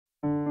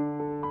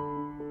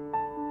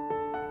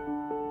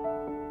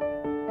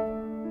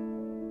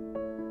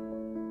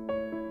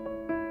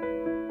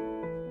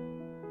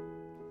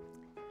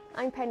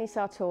Penny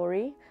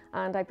Sartori,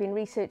 and I've been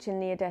researching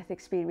near-death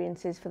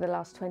experiences for the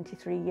last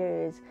 23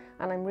 years,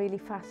 and I'm really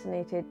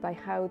fascinated by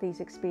how these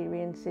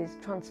experiences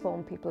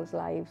transform people's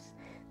lives.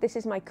 This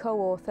is my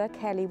co-author,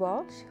 Kelly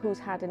Walsh, who's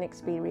had an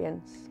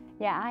experience.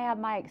 Yeah, I had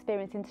my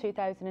experience in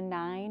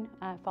 2009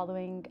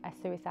 following a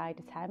suicide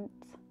attempt.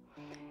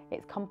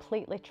 It's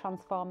completely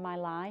transformed my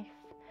life.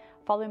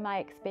 Following my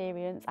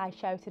experience, I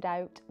shouted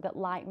out that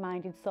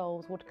like-minded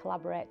souls would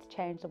collaborate to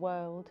change the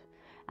world.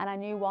 And I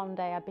knew one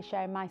day I'd be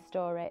sharing my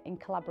story in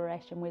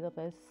collaboration with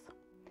others.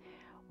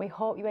 We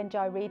hope you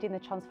enjoy reading the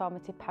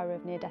transformative power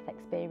of near-death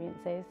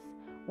experiences.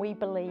 We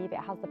believe it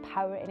has the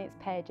power in its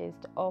pages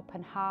to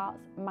open hearts,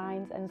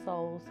 minds and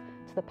souls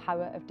to the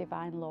power of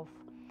divine love.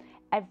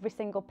 Every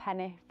single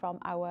penny from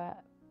our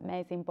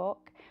amazing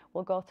book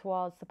will go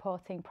towards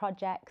supporting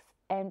projects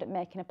aimed at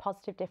making a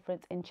positive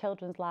difference in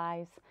children's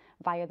lives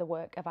via the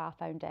work of our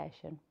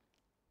foundation.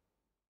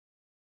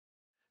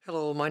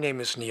 Hello, my name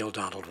is Neil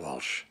Donald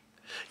Walsh.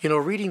 You know,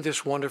 reading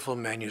this wonderful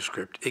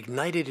manuscript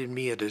ignited in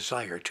me a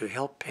desire to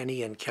help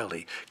Penny and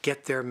Kelly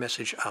get their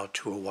message out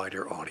to a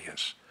wider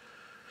audience.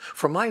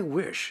 For my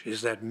wish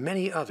is that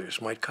many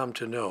others might come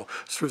to know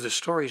through the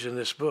stories in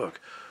this book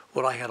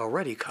what I had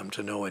already come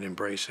to know and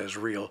embrace as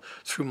real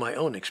through my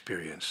own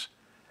experience,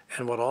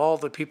 and what all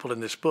the people in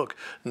this book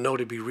know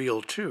to be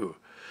real too,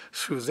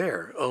 through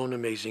their own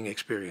amazing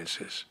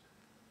experiences.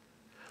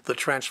 The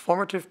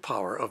transformative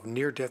power of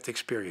near-death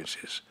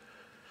experiences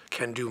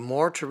can do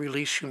more to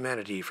release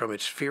humanity from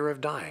its fear of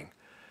dying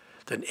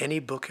than any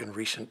book in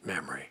recent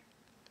memory.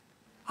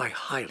 I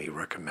highly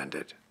recommend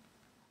it.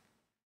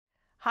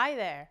 Hi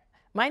there,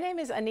 my name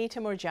is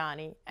Anita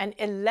Murjani, and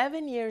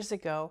 11 years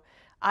ago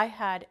I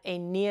had a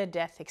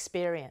near-death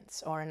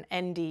experience, or an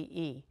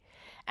NDE,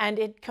 and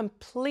it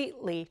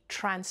completely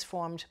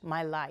transformed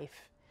my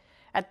life.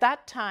 At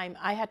that time,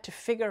 I had to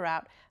figure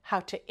out how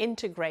to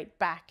integrate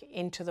back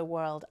into the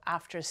world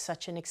after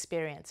such an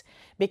experience,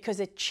 because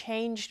it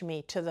changed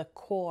me to the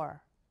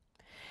core.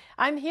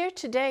 I'm here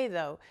today,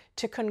 though,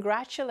 to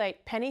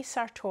congratulate Penny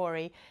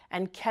Sartori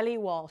and Kelly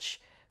Walsh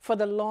for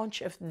the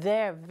launch of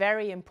their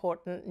very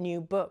important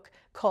new book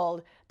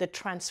called The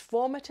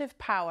Transformative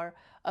Power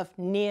of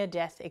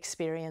Near-Death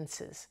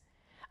Experiences.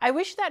 I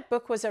wish that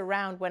book was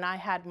around when I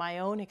had my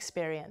own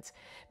experience,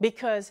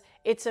 because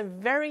it's a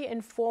very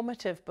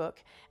informative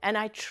book, and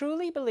I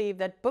truly believe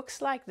that books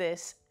like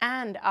this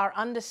and our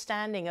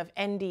understanding of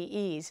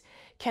NDEs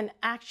can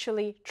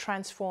actually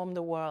transform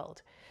the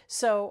world.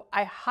 So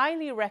I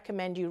highly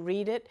recommend you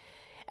read it.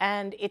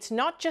 And it's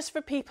not just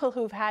for people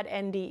who've had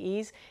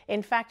NDEs.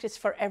 In fact, it's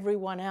for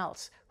everyone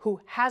else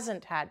who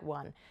hasn't had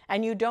one.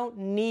 And you don't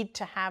need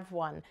to have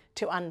one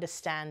to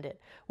understand it,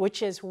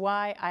 which is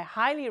why I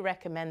highly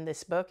recommend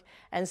this book.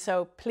 And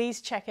so please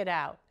check it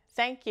out.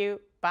 Thank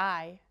you.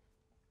 Bye.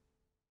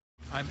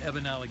 I'm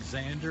Evan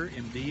Alexander,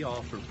 MD,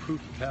 author of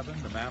Proof of Heaven,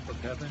 The Map of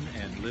Heaven,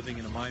 and Living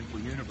in a Mindful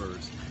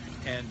Universe.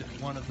 And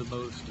one of the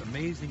most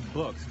amazing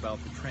books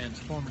about the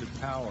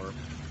transformative power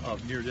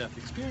of near-death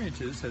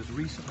experiences has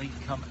recently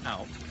come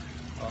out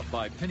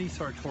by Penny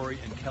Sartori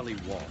and Kelly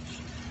Walsh.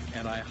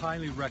 And I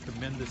highly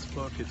recommend this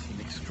book. It's an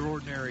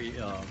extraordinary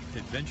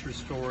adventure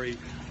story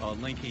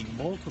linking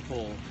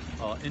multiple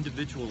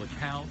individual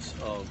accounts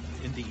of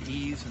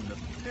NDEs and the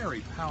very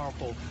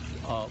powerful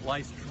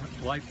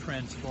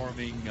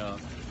life-transforming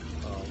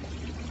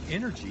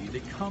energy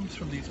that comes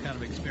from these kind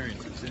of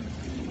experiences.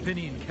 And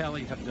Penny and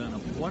Kelly have done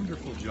a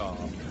wonderful job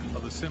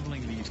of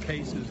assembling these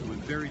cases with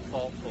very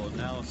thoughtful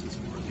analysis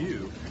and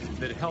review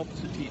that helps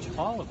to teach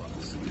all of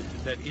us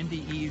that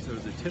NDEs are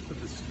the tip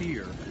of the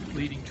spear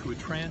leading to a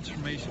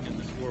transformation in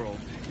this world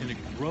and a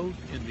growth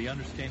in the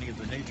understanding of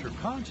the nature of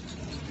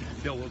consciousness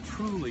that will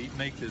truly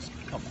make this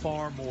a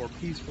far more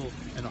peaceful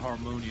and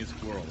harmonious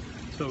world.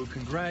 So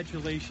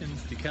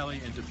congratulations to Kelly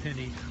and to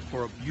Penny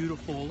for a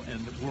beautiful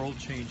and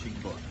world-changing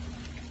book.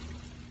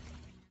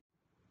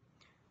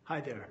 Hi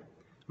there.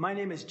 My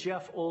name is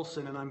Jeff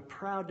Olson, and I'm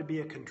proud to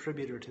be a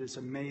contributor to this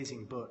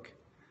amazing book.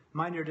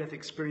 My near-death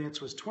experience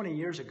was 20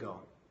 years ago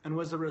and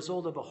was the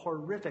result of a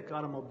horrific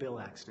automobile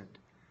accident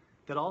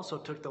that also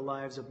took the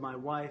lives of my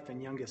wife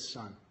and youngest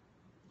son.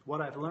 What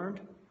I've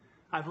learned?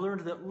 I've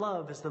learned that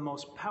love is the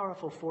most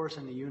powerful force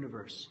in the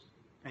universe.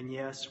 And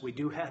yes, we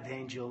do have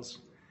angels.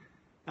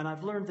 And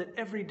I've learned that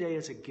every day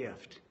is a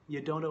gift. You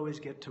don't always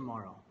get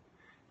tomorrow.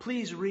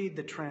 Please read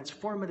The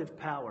Transformative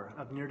Power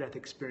of Near-Death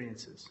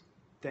Experiences.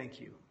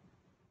 Thank you.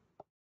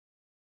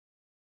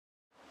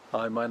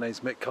 Hi, my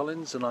name's Mick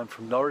Collins and I'm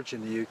from Norwich in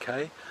the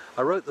UK.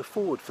 I wrote the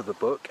foreword for the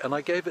book and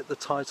I gave it the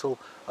title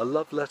A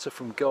Love Letter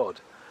from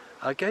God.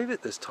 I gave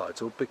it this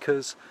title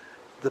because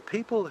the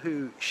people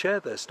who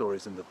share their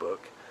stories in the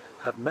book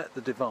have met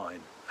the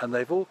divine, and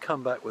they've all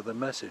come back with a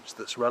message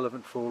that's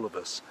relevant for all of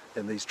us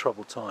in these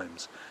troubled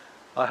times.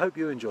 I hope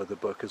you enjoyed the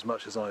book as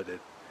much as I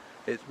did.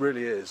 It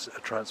really is a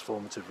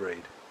transformative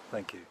read.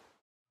 Thank you.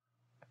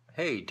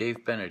 Hey,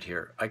 Dave Bennett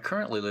here. I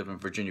currently live in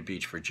Virginia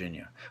Beach,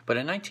 Virginia, but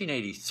in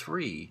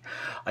 1983,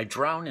 I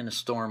drowned in a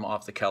storm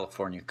off the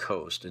California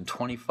coast in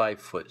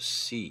 25-foot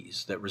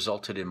seas that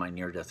resulted in my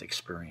near-death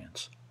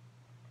experience.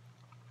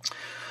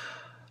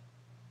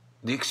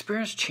 The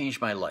experience changed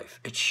my life.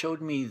 It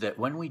showed me that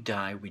when we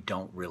die, we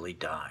don't really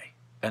die,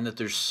 and that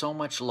there's so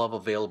much love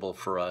available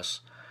for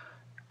us,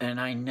 and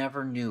I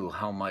never knew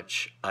how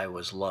much I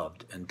was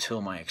loved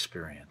until my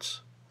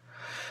experience.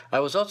 I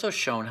was also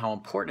shown how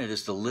important it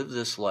is to live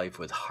this life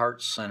with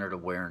heart-centered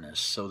awareness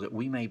so that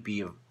we may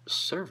be of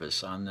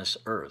service on this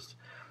earth.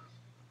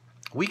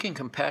 We can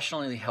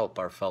compassionately help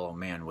our fellow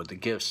man with the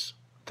gifts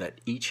that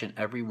each and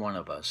every one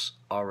of us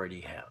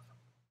already have.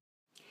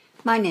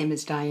 My name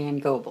is Diane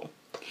Goebel.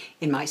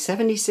 In my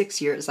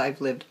 76 years,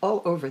 I've lived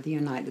all over the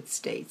United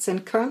States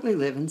and currently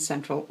live in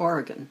Central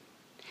Oregon.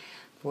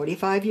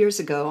 45 years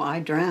ago, I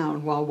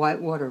drowned while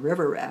whitewater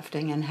river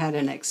rafting and had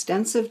an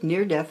extensive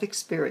near-death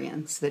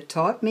experience that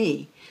taught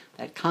me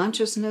that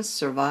consciousness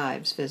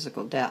survives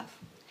physical death.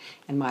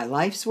 And my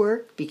life's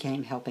work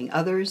became helping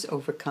others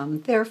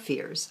overcome their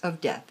fears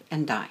of death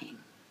and dying.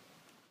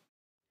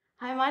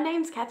 Hi, my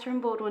name's Catherine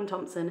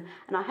Baldwin-Thompson,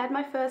 and I had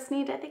my first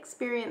near-death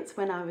experience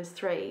when I was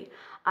 3.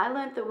 I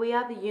learnt that we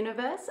are the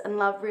universe and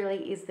love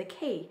really is the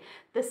key.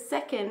 The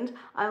second,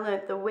 I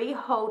learnt that we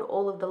hold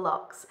all of the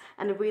locks,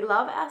 and if we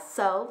love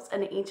ourselves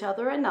and each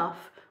other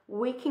enough,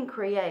 we can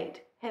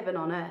create heaven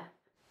on earth.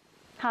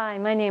 Hi,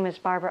 my name is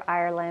Barbara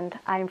Ireland.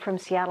 I'm from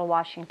Seattle,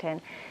 Washington.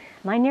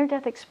 My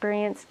near-death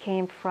experience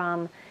came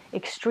from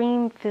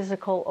extreme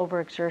physical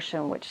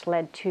overexertion, which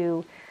led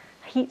to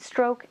heat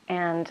stroke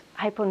and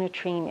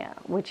hyponatremia,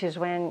 which is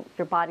when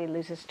your body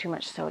loses too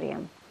much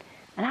sodium.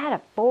 And I had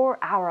a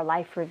 4-hour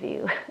life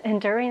review,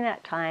 and during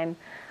that time,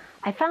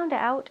 I found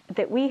out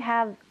that we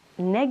have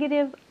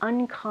negative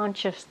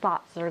unconscious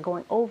thoughts that are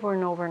going over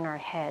and over in our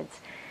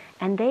heads,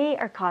 and they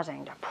are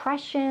causing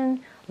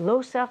depression,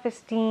 low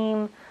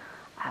self-esteem,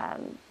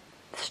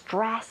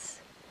 stress,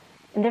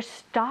 and they're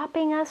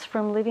stopping us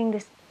from living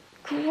this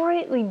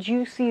greatly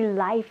juicy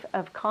life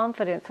of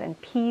confidence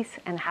and peace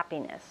and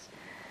happiness.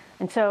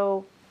 And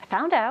so I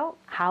found out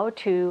how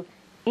to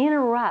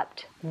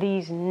interrupt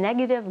these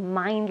negative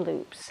mind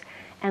loops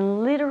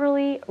and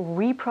literally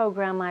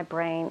reprogram my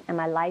brain, and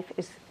my life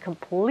is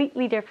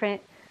completely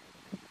different,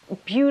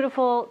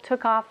 beautiful,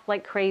 took off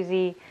like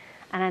crazy,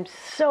 and I'm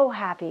so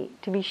happy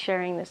to be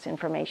sharing this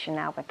information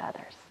now with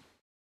others.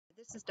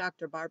 This is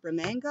Dr. Barbara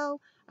Mango.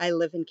 I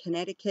live in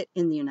Connecticut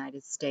in the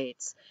United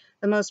States.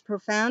 The most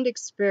profound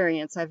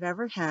experience I've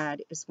ever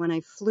had is when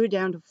I flew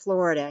down to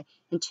Florida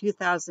in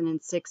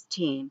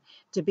 2016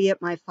 to be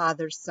at my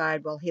father's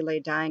side while he lay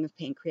dying of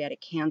pancreatic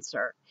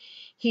cancer.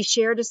 He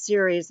shared a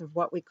series of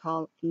what we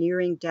call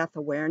nearing death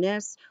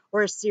awareness,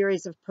 or a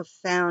series of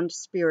profound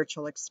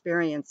spiritual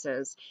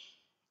experiences.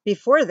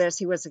 Before this,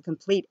 he was a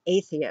complete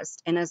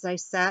atheist, and as I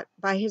sat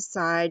by his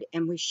side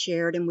and we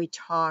shared and we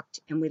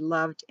talked and we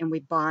loved and we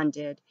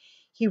bonded,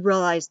 he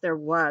realized there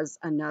was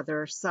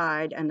another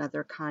side,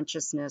 another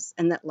consciousness,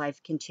 and that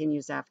life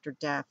continues after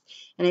death.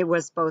 And it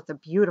was both a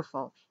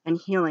beautiful and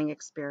healing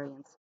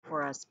experience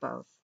for us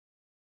both.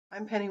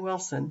 I'm Penny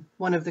Wilson,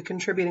 one of the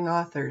contributing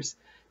authors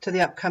to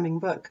the upcoming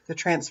book, The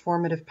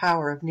Transformative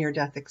Power of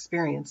Near-Death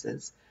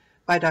Experiences,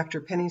 by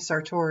Dr. Penny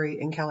Sartori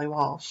and Kelly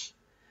Walsh.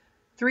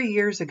 3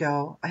 years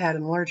ago, I had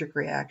an allergic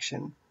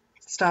reaction,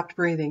 stopped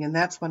breathing, and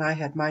that's when I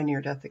had my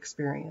near-death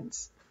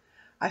experience.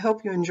 I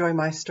hope you enjoy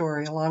my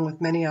story along with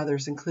many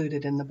others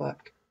included in the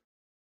book.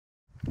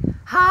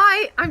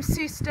 Hi, I'm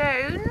Sue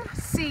Stone,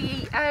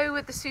 CEO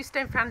of the Sue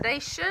Stone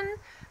Foundation,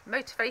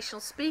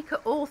 motivational speaker,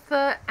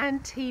 author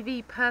and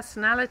TV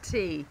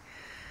personality.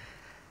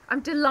 I'm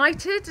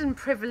delighted and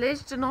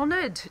privileged and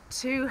honoured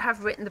to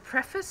have written the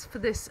preface for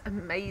this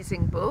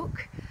amazing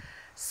book.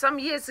 Some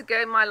years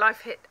ago, my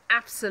life hit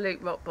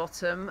absolute rock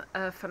bottom,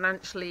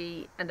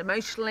 financially and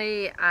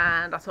emotionally,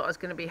 and I thought I was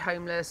going to be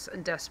homeless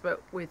and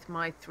desperate with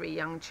my 3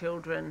 young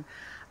children.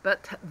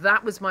 But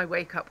that was my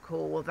wake-up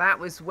call. That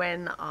was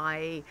when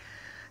I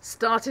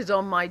started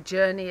on my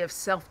journey of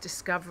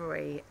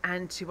self-discovery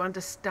and to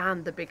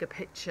understand the bigger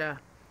picture.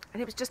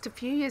 And it was just a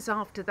few years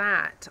after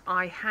that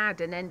I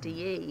had an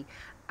NDE,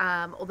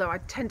 although I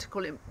tend to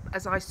call it,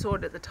 as I saw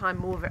it at the time,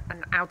 more of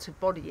an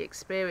out-of-body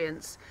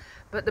experience.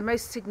 But the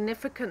most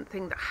significant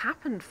thing that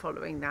happened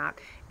following that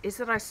is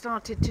that I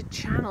started to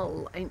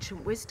channel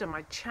ancient wisdom.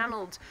 I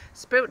channeled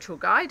spiritual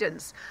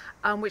guidance,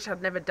 which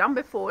I'd never done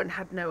before and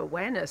had no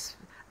awareness.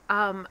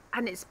 And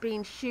it's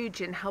been huge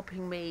in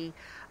helping me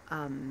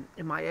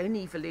in my own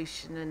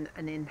evolution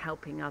and in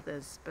helping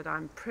others. But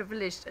I'm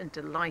privileged and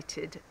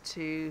delighted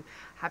to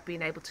have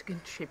been able to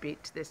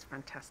contribute to this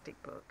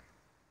fantastic book.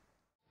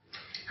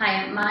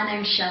 Hi, my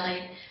name's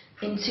Shelley.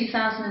 In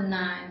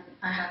 2009,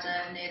 I had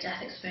a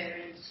near-death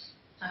experience.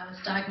 I was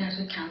diagnosed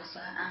with cancer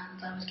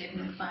and I was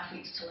given 5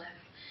 weeks to live.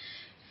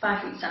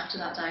 5 weeks after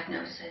that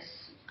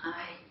diagnosis, I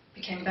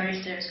became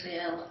very seriously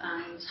ill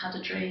and had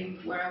a dream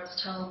where I was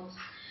told,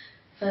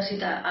 firstly,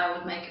 that I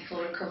would make a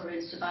full recovery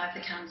and survive the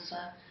cancer,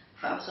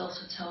 but I was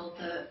also told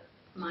that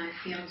my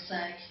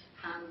fiancé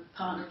and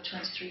partner of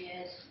 23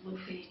 years would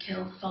be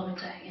killed the following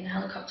day in a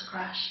helicopter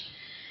crash.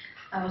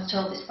 I was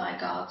told this by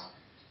God,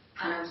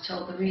 and I was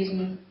told the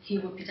reason he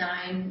would be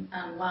dying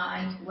and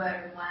why,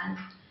 where and when.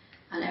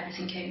 and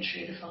everything came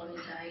true the following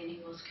day and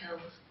he was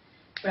killed.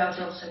 But I was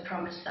also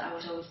promised that I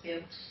would always be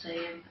able to see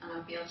him and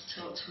I'd be able to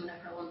talk to him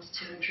whenever I wanted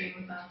to and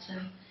dream about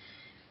him.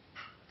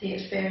 The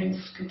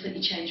experience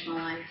completely changed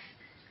my life,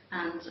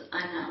 and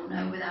I now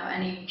know without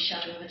any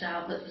shadow of a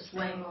doubt that there's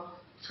way more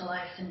to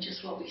life than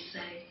just what we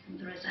see, and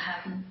there is a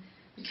heaven.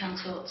 We can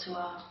talk to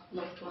our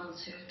loved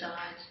ones who have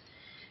died,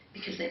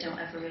 because they don't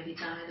ever really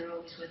die, they're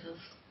always with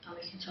us, and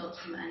we can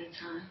talk to them at any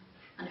time.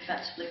 And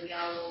effectively we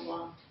are all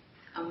one,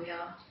 and we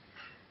are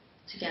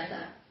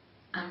together,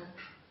 and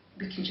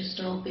we can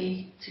just all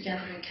be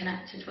together and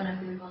connected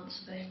whenever we want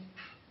to be.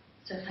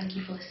 So thank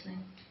you for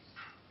listening.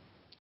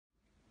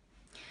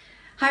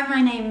 Hi,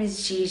 my name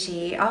is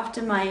Gigi.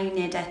 After my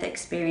near-death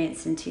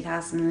experience in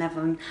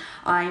 2011,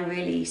 I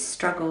really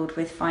struggled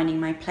with finding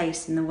my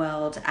place in the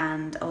world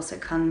and also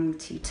coming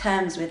to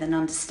terms with and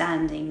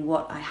understanding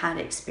what I had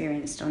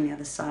experienced on the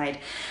other side.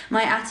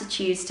 My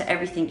attitudes to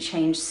everything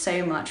changed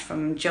so much,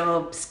 from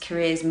jobs,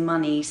 careers,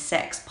 money,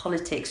 sex,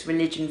 politics,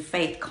 religion,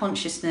 faith,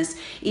 consciousness,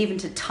 even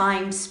to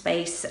time,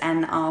 space,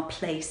 and our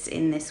place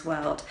in this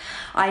world.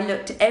 I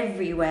looked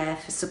everywhere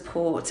for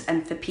support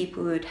and for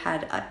people who had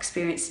had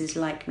experiences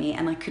like me,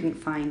 and I couldn't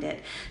find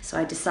it. So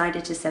I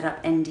decided to set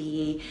up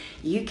NDE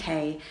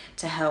UK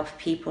to help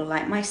people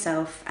like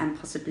myself and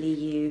possibly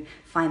you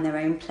find their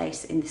own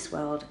place in this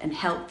world and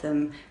help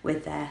them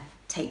with their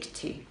take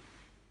two.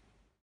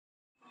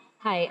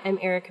 Hi, I'm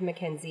Erica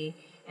McKenzie.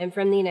 I'm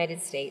from the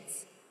United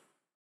States.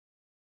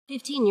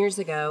 15 years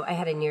ago, I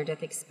had a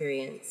near-death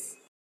experience.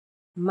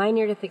 My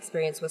near-death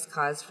experience was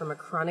caused from a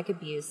chronic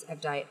abuse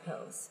of diet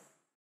pills.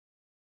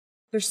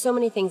 There's so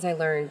many things I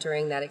learned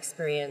during that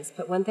experience,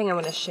 but one thing I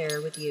want to share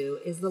with you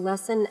is the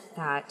lesson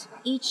that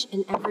each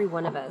and every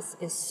one of us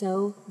is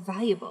so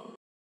valuable.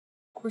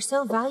 We're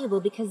so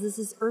valuable because this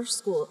is Earth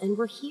School and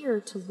we're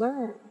here to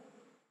learn.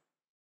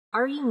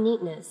 Our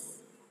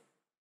uniqueness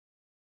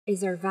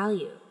is our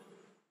value.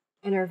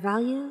 And our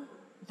value,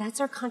 that's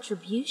our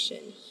contribution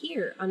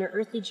here on our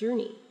earthly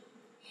journey.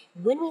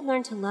 When we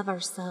learn to love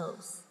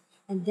ourselves,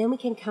 and then we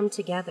can come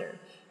together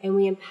and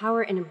we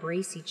empower and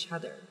embrace each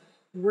other,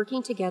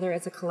 working together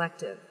as a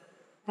collective,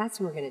 that's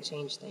when we're going to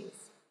change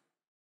things.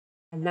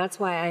 And that's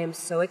why I am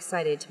so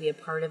excited to be a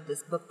part of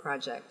this book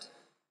project,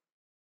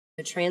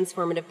 The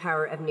Transformative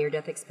Power of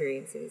Near-Death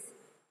Experiences.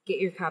 Get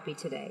your copy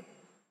today.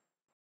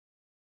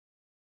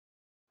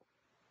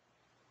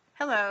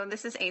 Hello,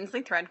 this is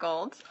Ainsley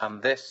Threadgold.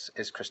 And this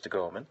is Krista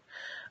Gorman.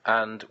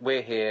 And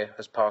we're here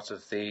as part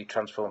of the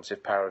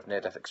Transformative Power of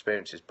Near-Death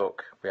Experiences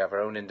book. We have our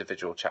own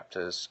individual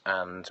chapters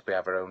and we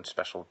have our own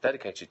special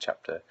dedicated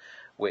chapter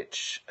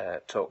which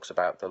talks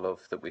about the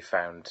love that we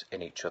found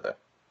in each other.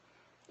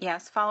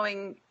 Yes,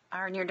 following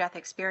our near-death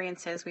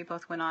experiences, we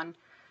both went on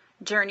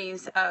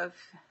journeys of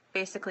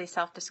basically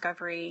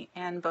self-discovery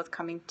and both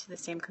coming to the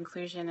same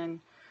conclusion.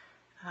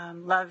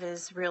 And love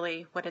is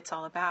really what it's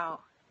all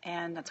about.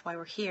 And that's why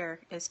we're here,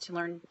 is to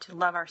learn to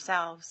love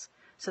ourselves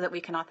so that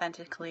we can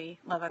authentically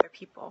love other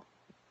people.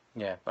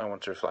 Yeah, I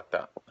want to reflect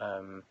that.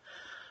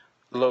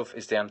 Love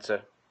is the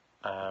answer.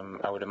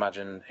 I would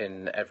imagine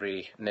in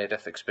every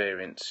near-death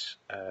experience,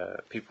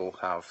 people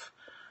have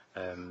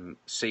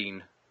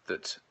seen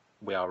that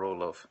we are all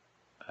love.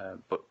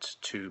 But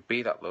to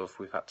be that love,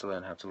 we've had to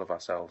learn how to love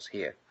ourselves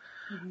here.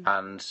 Mm-hmm.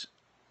 And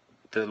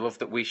the love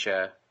that we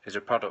share is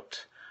a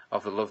product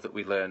of the love that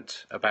we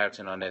learnt about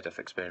in our near-death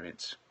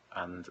experience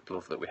and the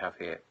love that we have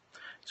here.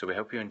 So we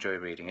hope you enjoy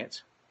reading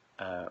it.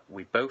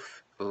 We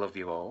both love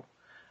you all,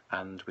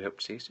 and we hope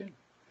to see you soon.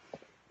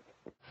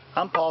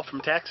 I'm Paul from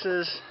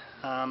Texas.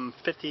 I'm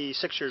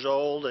 56 years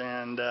old,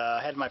 and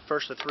I had my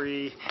first of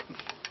 3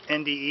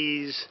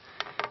 NDEs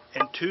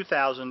in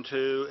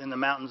 2002 in the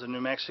mountains of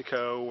New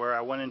Mexico, where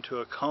I went into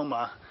a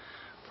coma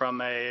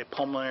from a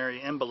pulmonary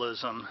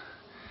embolism.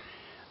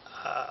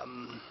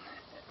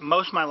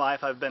 Most of my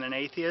life I've been an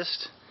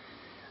atheist.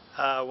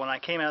 When I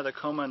came out of the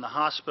coma in the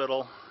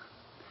hospital,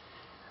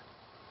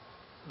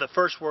 the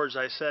first words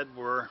I said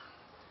were,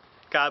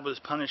 God was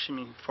punishing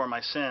me for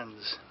my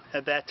sins.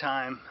 At that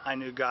time, I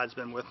knew God's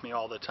been with me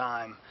all the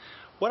time.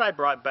 What I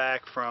brought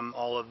back from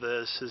all of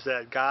this is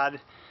that God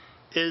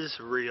is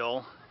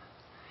real,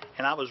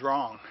 and I was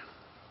wrong.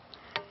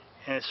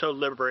 And it's so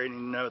liberating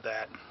to know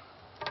that.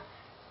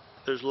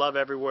 There's love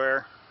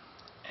everywhere,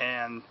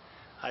 and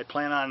I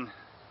plan on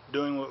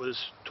doing what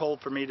was told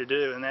for me to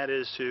do, and that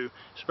is to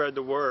spread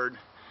the word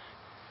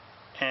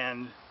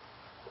and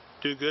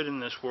do good in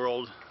this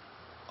world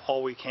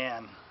all we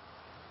can.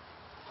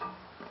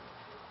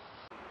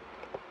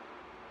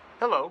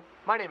 Hello,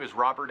 my name is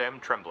Robert M.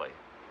 Tremblay.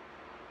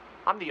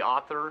 I'm the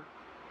author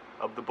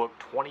of the book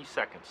 20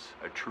 Seconds,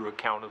 A True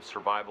Account of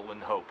Survival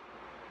and Hope.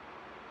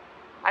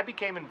 I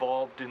became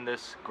involved in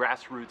this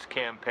grassroots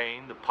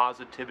campaign, the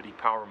Positivity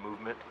Power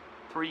Movement,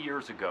 3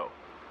 years ago,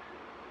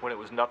 when it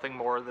was nothing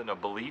more than a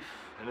belief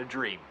and a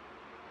dream.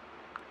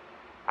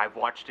 I've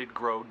watched it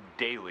grow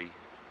daily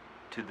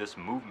to this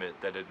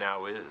movement that it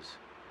now is.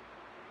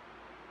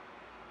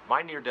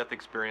 My near-death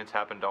experience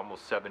happened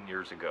almost 7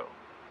 years ago,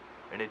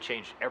 and it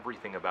changed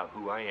everything about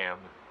who I am,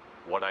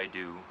 what I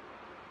do,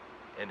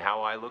 in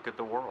how I look at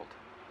the world.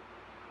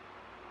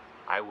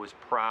 I was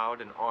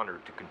proud and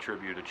honored to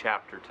contribute a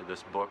chapter to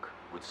this book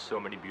with so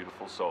many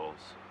beautiful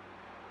souls.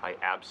 I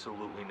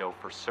absolutely know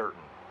for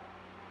certain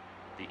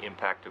the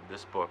impact of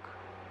this book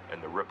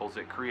and the ripples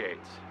it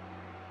creates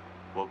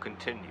will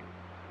continue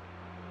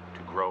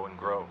to grow and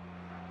grow.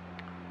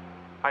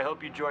 I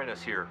hope you join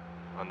us here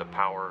on the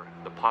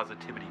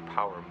Positivity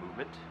Power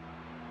movement.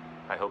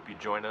 I hope you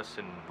join us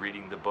in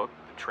reading the book,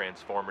 The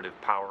Transformative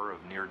Power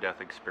of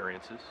Near-Death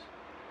Experiences,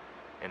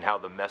 and how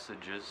the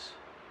messages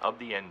of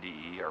the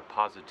NDE are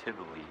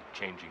positively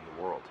changing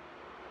the world.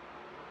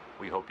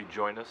 We hope you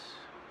join us.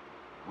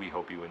 We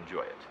hope you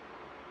enjoy it.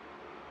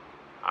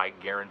 I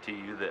guarantee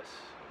you this: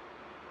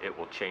 it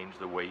will change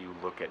the way you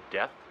look at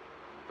death,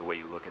 the way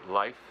you look at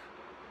life,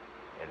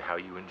 and how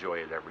you enjoy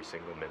it every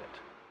single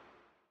minute.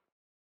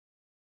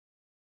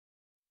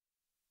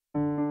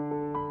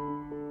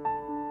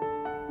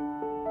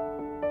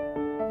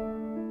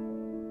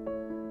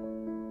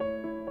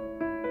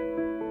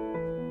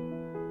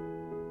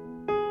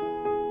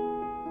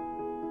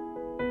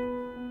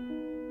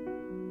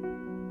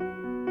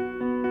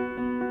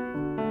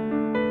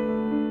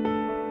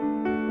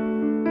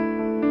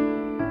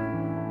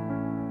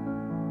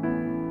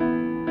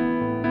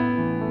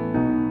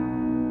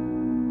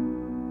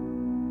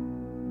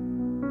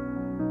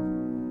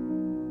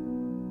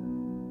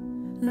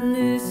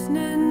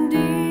 Listening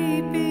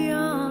deep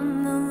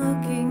beyond the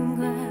looking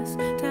glass,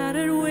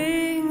 tattered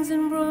wings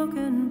and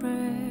broken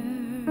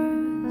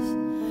prayers.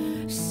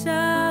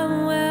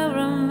 Somewhere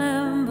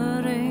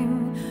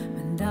remembering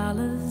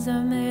mandalas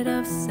are made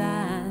of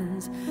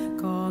signs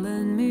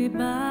calling me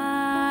back.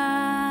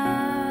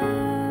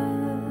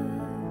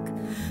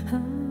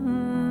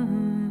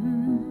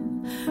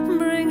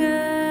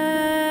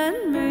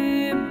 Bringing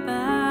me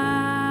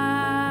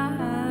back.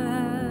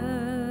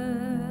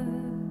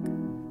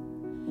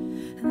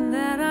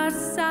 There are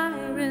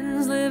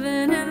sirens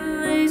living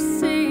in these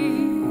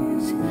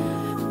seas,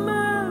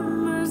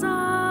 murmurs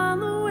on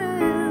the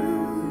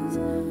winds.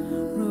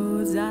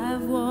 Roads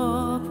I've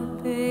walked were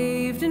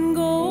paved in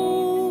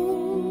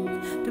gold,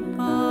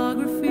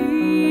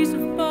 topographies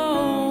of bones.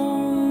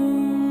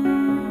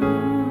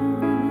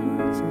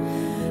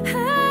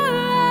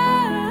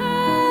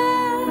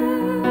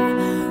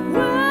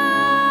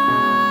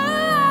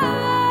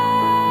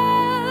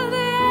 Where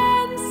the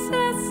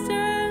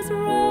ancestors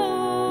roam,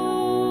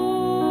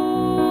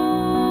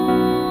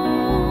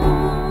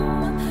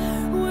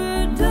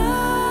 we're diamonds,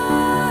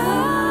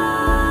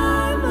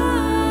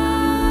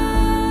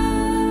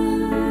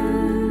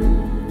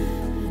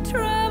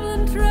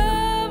 traveling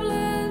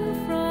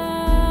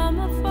from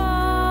afar.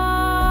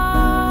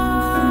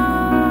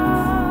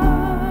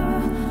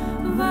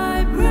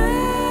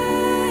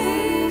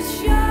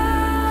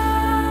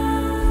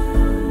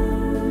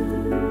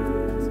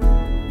 Vibrations,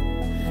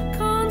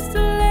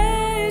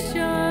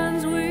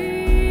 constellations,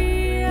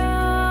 we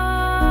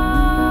are.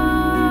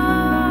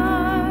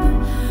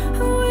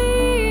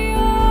 We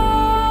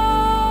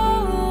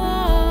all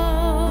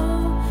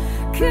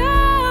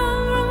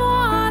come from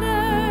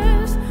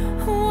waters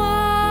wide,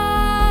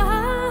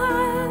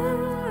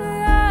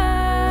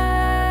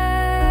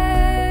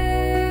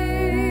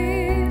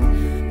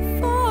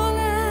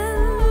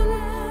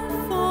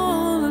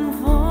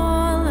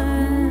 falling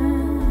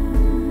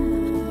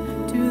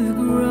to the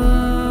ground.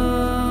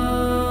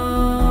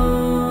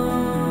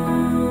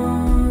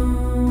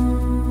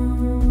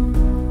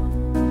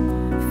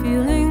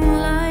 Feeling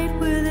light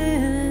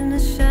within, the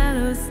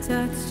shadows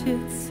touch,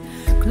 it's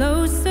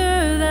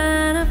closer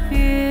than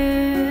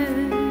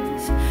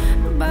appears.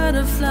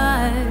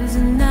 Butterflies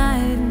and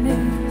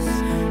nightmares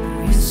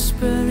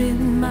whisper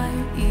in my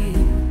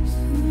ears.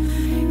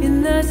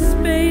 In the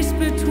space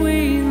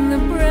between the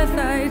breath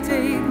I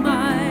take,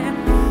 my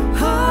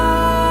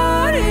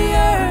heart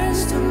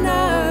yearns to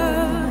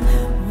know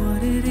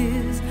what it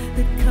is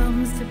that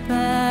comes to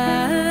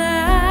pass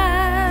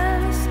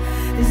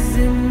is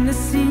in the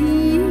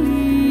sea.